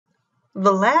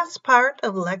The last part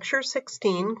of Lecture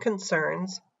 16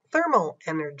 concerns thermal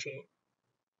energy.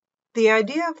 The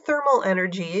idea of thermal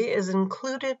energy is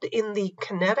included in the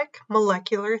kinetic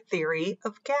molecular theory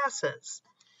of gases.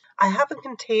 I have a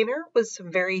container with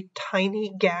some very tiny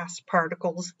gas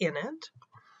particles in it.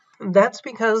 That's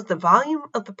because the volume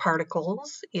of the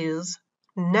particles is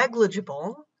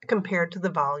negligible compared to the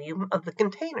volume of the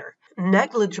container.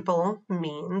 Negligible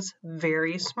means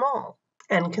very small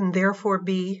and can therefore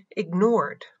be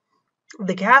ignored.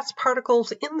 The gas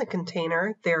particles in the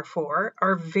container, therefore,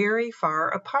 are very far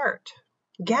apart.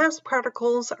 Gas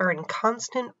particles are in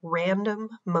constant random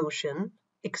motion,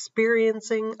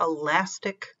 experiencing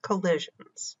elastic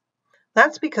collisions.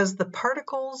 That's because the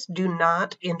particles do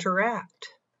not interact.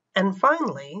 And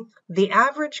finally, the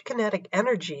average kinetic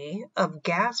energy of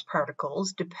gas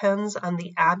particles depends on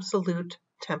the absolute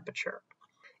temperature.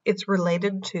 It's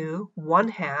related to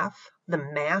 1/2 the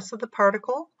mass of the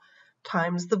particle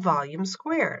times the volume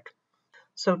squared.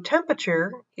 So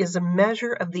temperature is a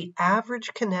measure of the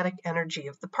average kinetic energy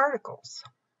of the particles.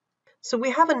 So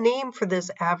we have a name for this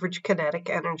average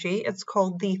kinetic energy. It's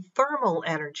called the thermal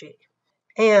energy.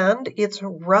 And it's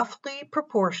roughly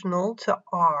proportional to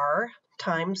R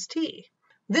times T.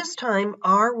 This time,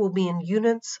 R will be in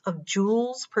units of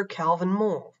joules per Kelvin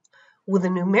mole, with a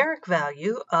numeric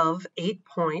value of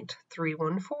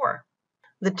 8.314.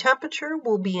 The temperature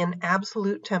will be an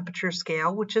absolute temperature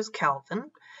scale, which is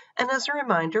Kelvin. And as a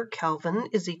reminder, Kelvin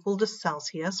is equal to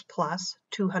Celsius plus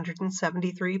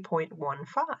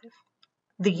 273.15.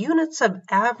 The units of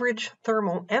average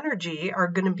thermal energy are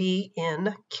going to be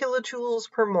in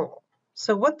kilojoules per mole.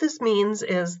 So what this means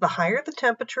is the higher the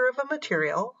temperature of a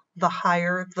material, the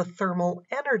higher the thermal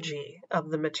energy of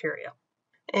the material.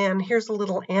 And here's a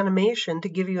little animation to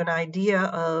give you an idea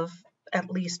of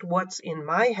at least what's in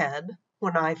my head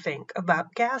when I think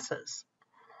about gases.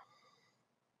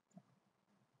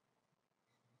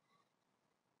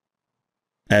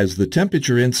 As the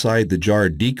temperature inside the jar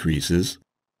decreases,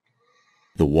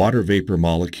 the water vapor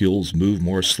molecules move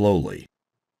more slowly.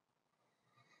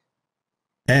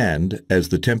 And as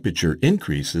the temperature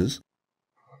increases,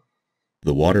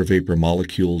 the water vapor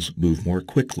molecules move more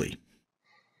quickly.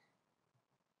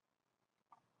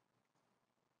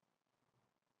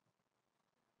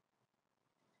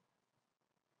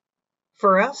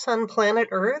 For us on planet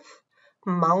Earth,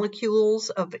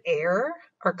 molecules of air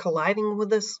are colliding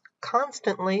with us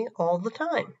constantly all the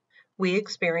time. We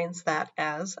experience that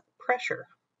as pressure.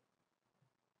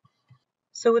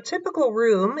 So a typical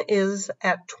room is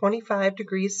at 25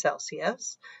 degrees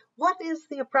Celsius. What is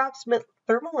the approximate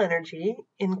thermal energy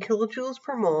in kilojoules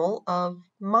per mole of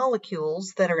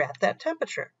molecules that are at that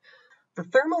temperature? The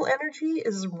thermal energy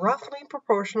is roughly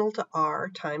proportional to R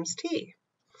times T.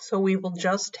 So we will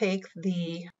just take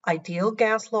the ideal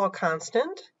gas law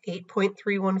constant,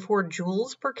 8.314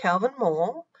 joules per Kelvin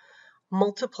mole,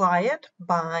 multiply it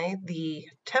by the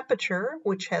temperature,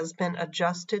 which has been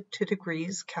adjusted to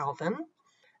degrees Kelvin,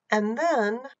 and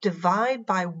then divide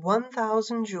by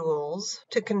 1,000 joules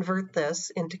to convert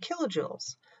this into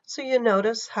kilojoules. So you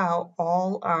notice how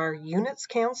all our units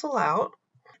cancel out,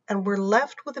 and we're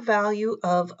left with a value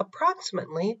of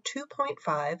approximately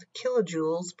 2.5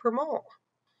 kilojoules per mole.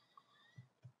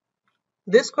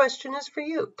 This question is for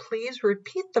you. Please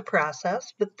repeat the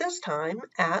process, but this time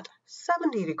at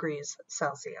 70 degrees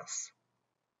Celsius.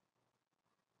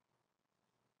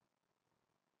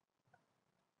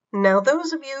 Now,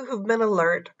 those of you who've been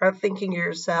alert are thinking to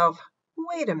yourself,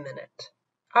 wait a minute.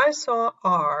 I saw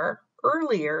R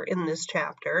earlier in this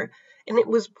chapter, and it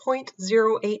was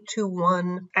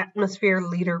 0.0821 atmosphere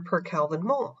liter per Kelvin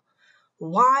mole.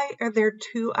 Why are there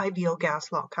two ideal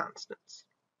gas law constants?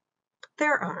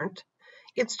 There aren't.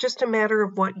 It's just a matter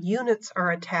of what units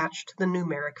are attached to the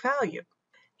numeric value.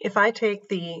 If I take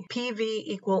the PV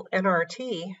equal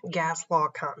nRT gas law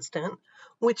constant,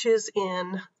 which is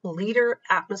in liter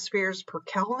atmospheres per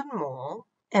Kelvin mole,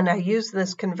 and I use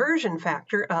this conversion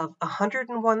factor of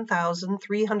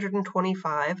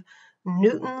 101,325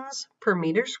 newtons per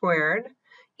meter squared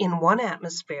in 1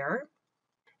 atmosphere,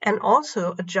 and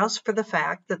also adjust for the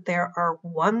fact that there are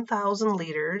 1,000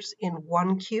 liters in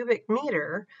 1 cubic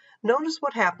meter, notice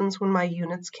what happens when my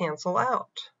units cancel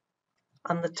out.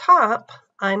 On the top,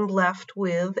 I'm left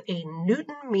with a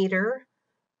Newton meter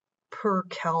per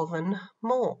Kelvin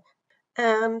mole.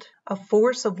 And a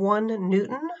force of 1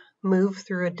 Newton moved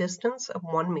through a distance of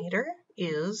 1 meter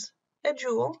is a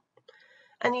joule.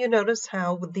 And you notice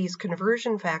how with these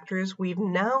conversion factors, we've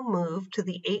now moved to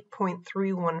the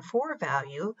 8.314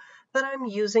 value that I'm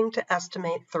using to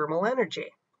estimate thermal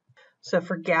energy. So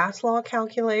for gas law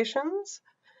calculations,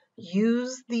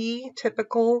 use the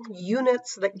typical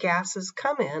units that gases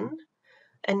come in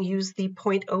and use the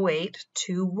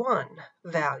 0.0821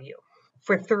 value.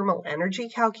 For thermal energy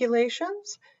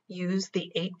calculations, use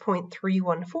the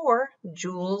 8.314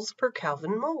 joules per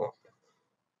Kelvin mole.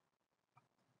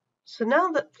 So now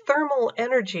that thermal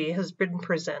energy has been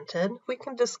presented, we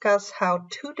can discuss how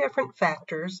two different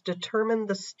factors determine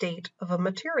the state of a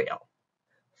material.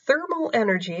 Thermal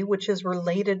energy, which is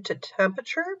related to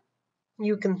temperature,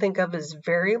 you can think of as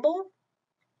variable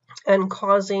and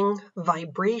causing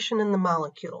vibration in the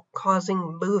molecule,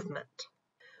 causing movement.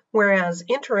 Whereas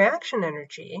interaction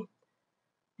energy,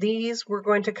 these we're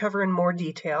going to cover in more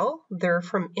detail. They're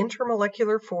from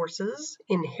intermolecular forces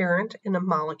inherent in a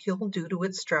molecule due to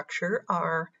its structure,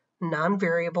 are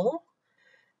non-variable,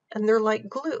 and they're like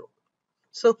glue.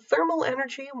 So thermal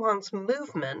energy wants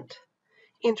movement.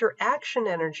 Interaction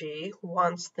energy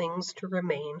wants things to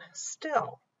remain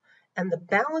still. And the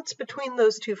balance between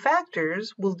those two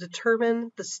factors will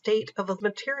determine the state of a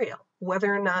material,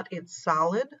 whether or not it's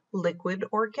solid, liquid,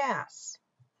 or gas.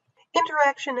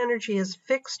 Interaction energy is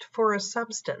fixed for a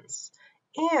substance,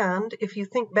 and if you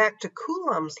think back to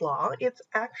Coulomb's law, it's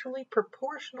actually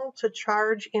proportional to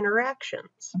charge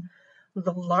interactions.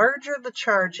 The larger the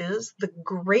charges, the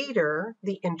greater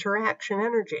the interaction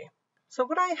energy. So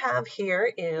what I have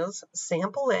here is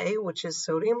sample A, which is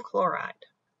sodium chloride.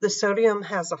 The sodium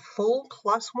has a full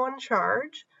 +1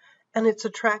 charge, and it's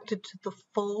attracted to the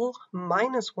full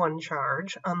 -1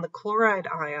 charge on the chloride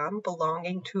ion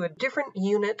belonging to a different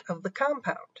unit of the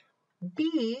compound.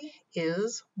 B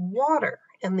is water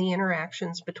and the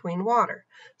interactions between water.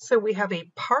 So we have a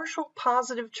partial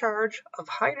positive charge of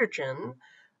hydrogen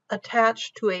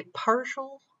attached to a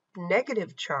partial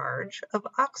negative charge of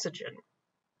oxygen.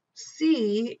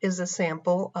 C is a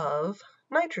sample of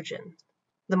nitrogen,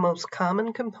 the most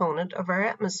common component of our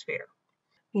atmosphere.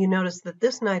 You notice that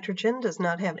this nitrogen does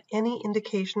not have any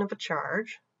indication of a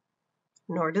charge,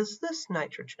 nor does this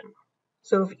nitrogen.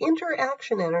 So if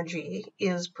interaction energy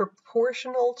is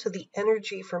proportional to the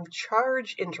energy from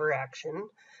charge interaction,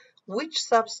 which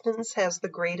substance has the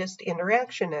greatest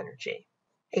interaction energy?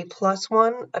 A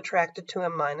 +1 attracted to a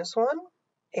 -1,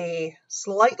 a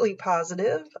slightly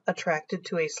positive attracted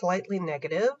to a slightly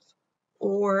negative,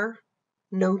 or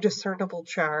no discernible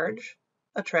charge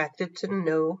attracted to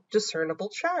no discernible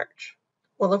charge?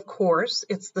 Well, of course,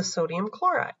 it's the sodium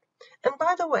chloride. And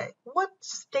by the way, what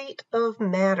state of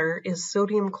matter is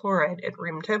sodium chloride at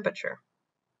room temperature?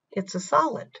 It's a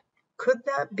solid. Could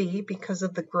that be because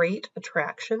of the great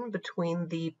attraction between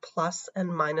the plus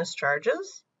and minus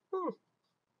charges?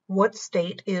 What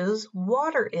state is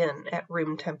water in at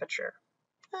room temperature?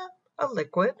 A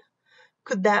liquid.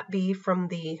 Could that be from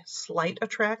the slight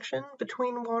attraction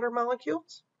between water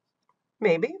molecules?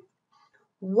 Maybe.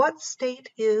 What state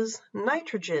is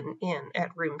nitrogen in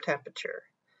at room temperature?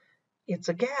 It's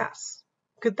a gas.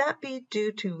 Could that be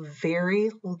due to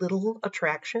very little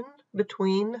attraction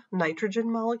between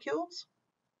nitrogen molecules?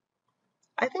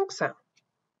 I think so.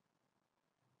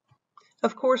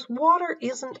 Of course, water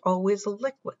isn't always a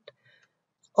liquid.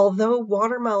 Although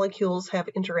water molecules have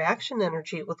interaction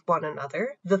energy with one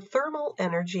another, the thermal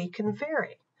energy can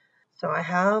vary. So I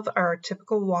have our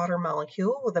typical water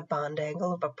molecule with a bond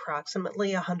angle of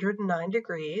approximately 109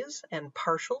 degrees and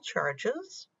partial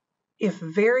charges. If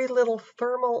very little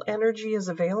thermal energy is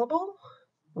available,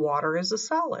 water is a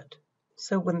solid.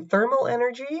 So when thermal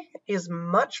energy is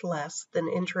much less than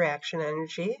interaction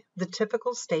energy, the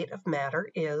typical state of matter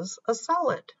is a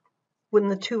solid. When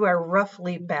the two are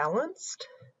roughly balanced,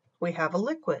 we have a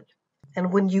liquid.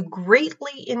 And when you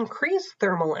greatly increase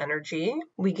thermal energy,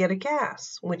 we get a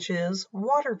gas, which is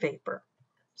water vapor.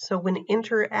 So when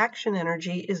interaction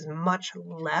energy is much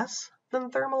less than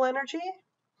thermal energy,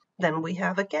 then we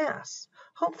have a gas.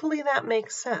 Hopefully that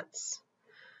makes sense.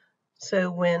 So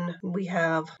when we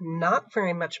have not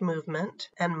very much movement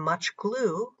and much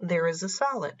glue, there is a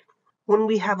solid. When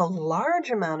we have a large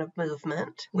amount of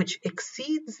movement, which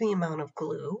exceeds the amount of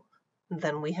glue,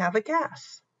 then we have a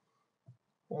gas.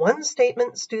 One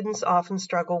statement students often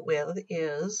struggle with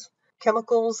is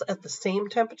chemicals at the same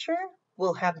temperature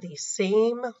will have the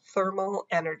same thermal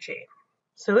energy.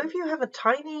 So if you have a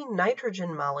tiny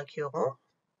nitrogen molecule,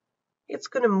 it's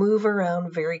going to move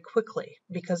around very quickly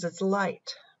because it's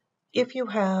light. If you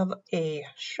have a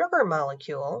sugar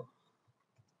molecule,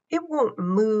 it won't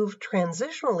move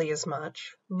transitionally as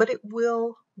much, but it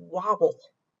will wobble.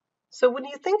 So when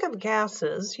you think of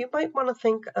gases, you might want to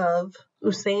think of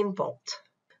Usain Bolt,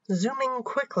 zooming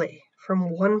quickly from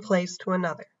one place to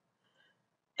another.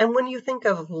 And when you think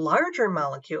of larger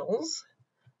molecules,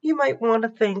 You might want to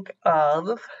think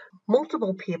of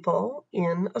multiple people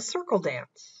in a circle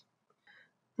dance.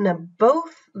 Now,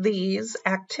 both these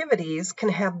activities can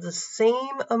have the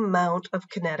same amount of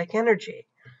kinetic energy.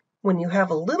 When you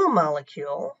have a little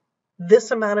molecule,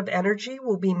 this amount of energy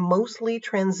will be mostly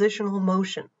transitional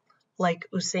motion, like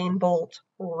Usain Bolt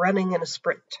running in a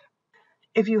sprint.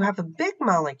 If you have a big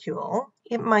molecule,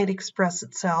 it might express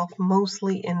itself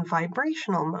mostly in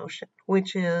vibrational motion,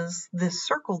 which is this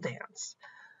circle dance.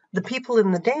 The people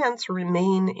in the dance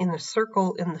remain in a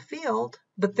circle in the field,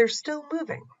 but they're still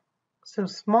moving. So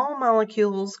small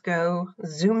molecules go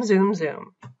zoom, zoom,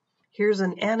 zoom. Here's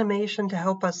an animation to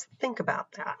help us think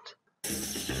about that.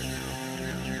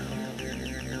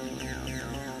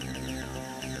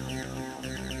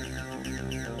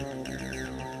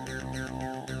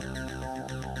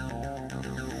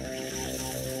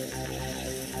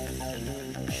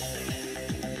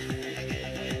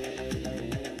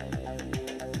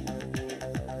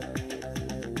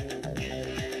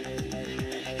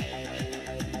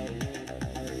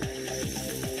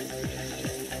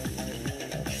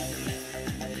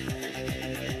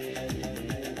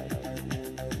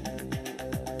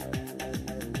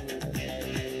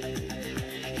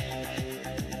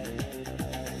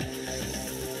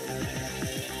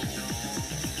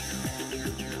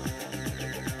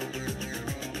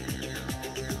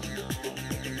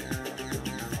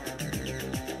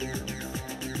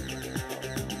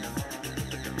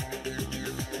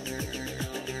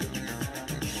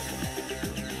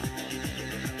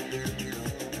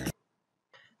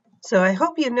 So I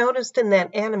hope you noticed in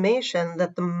that animation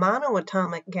that the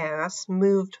monoatomic gas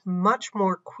moved much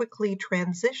more quickly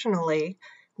transitionally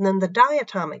than the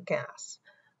diatomic gas.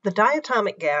 The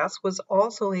diatomic gas was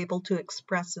also able to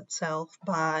express itself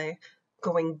by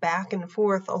going back and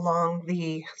forth along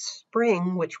the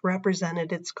spring, which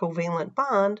represented its covalent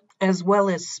bond, as well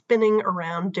as spinning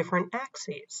around different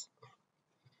axes.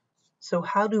 So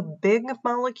how do big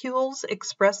molecules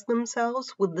express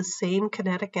themselves with the same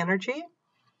kinetic energy?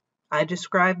 I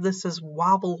describe this as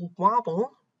wobble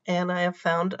wobble, and I have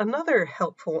found another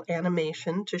helpful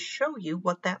animation to show you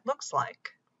what that looks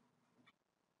like.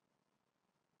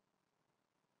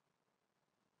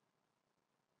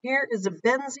 Here is a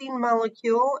benzene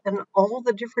molecule and all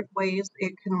the different ways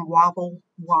it can wobble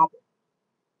wobble.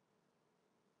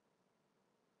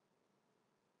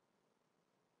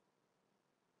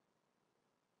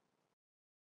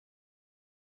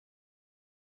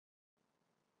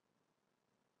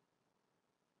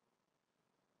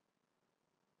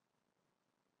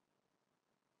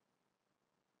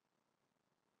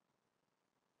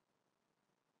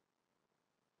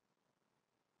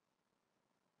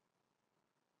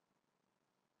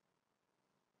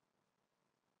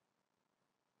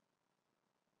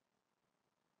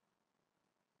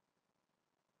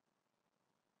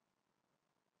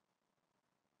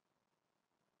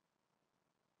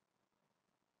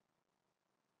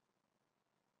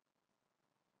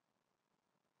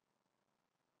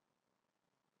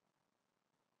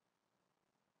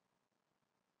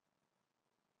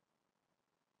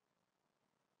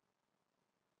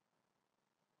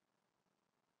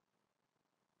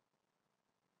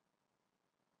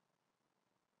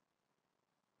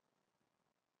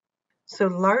 So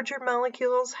larger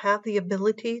molecules have the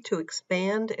ability to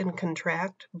expand and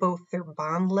contract both their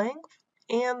bond length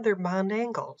and their bond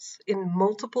angles in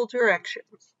multiple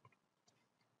directions.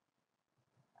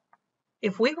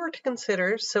 If we were to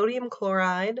consider sodium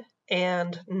chloride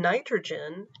and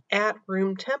nitrogen at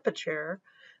room temperature,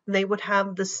 they would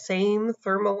have the same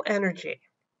thermal energy.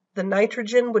 The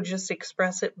nitrogen would just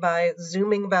express it by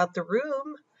zooming about the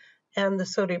room, and the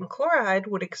sodium chloride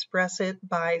would express it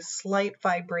by slight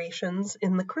vibrations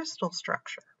in the crystal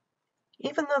structure.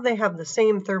 Even though they have the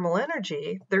same thermal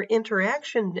energy, their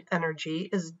interaction energy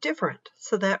is different,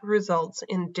 so that results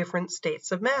in different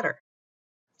states of matter.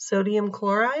 Sodium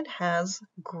chloride has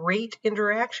great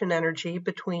interaction energy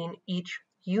between each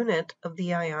unit of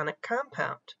the ionic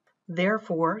compound.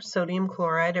 Therefore, sodium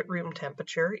chloride at room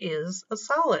temperature is a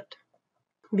solid,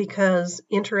 because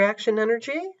interaction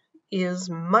energy is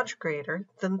much greater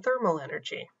than thermal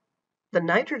energy. The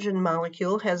nitrogen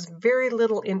molecule has very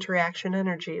little interaction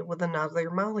energy with another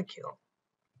molecule.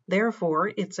 Therefore,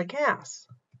 it's a gas.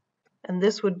 And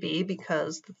this would be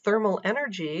because the thermal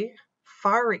energy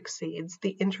far exceeds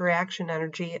the interaction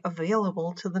energy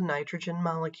available to the nitrogen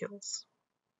molecules.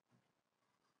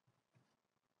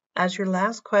 As your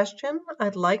last question,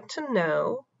 I'd like to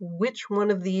know which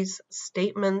one of these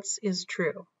statements is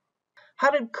true. How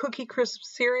did Cookie Crisp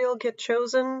cereal get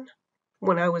chosen?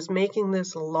 When I was making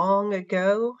this long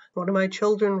ago, one of my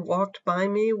children walked by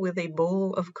me with a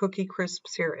bowl of Cookie Crisp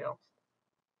cereal.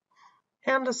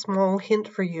 And a small hint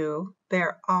for you,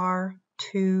 there are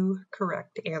 2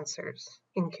 correct answers,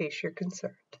 in case you're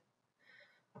concerned.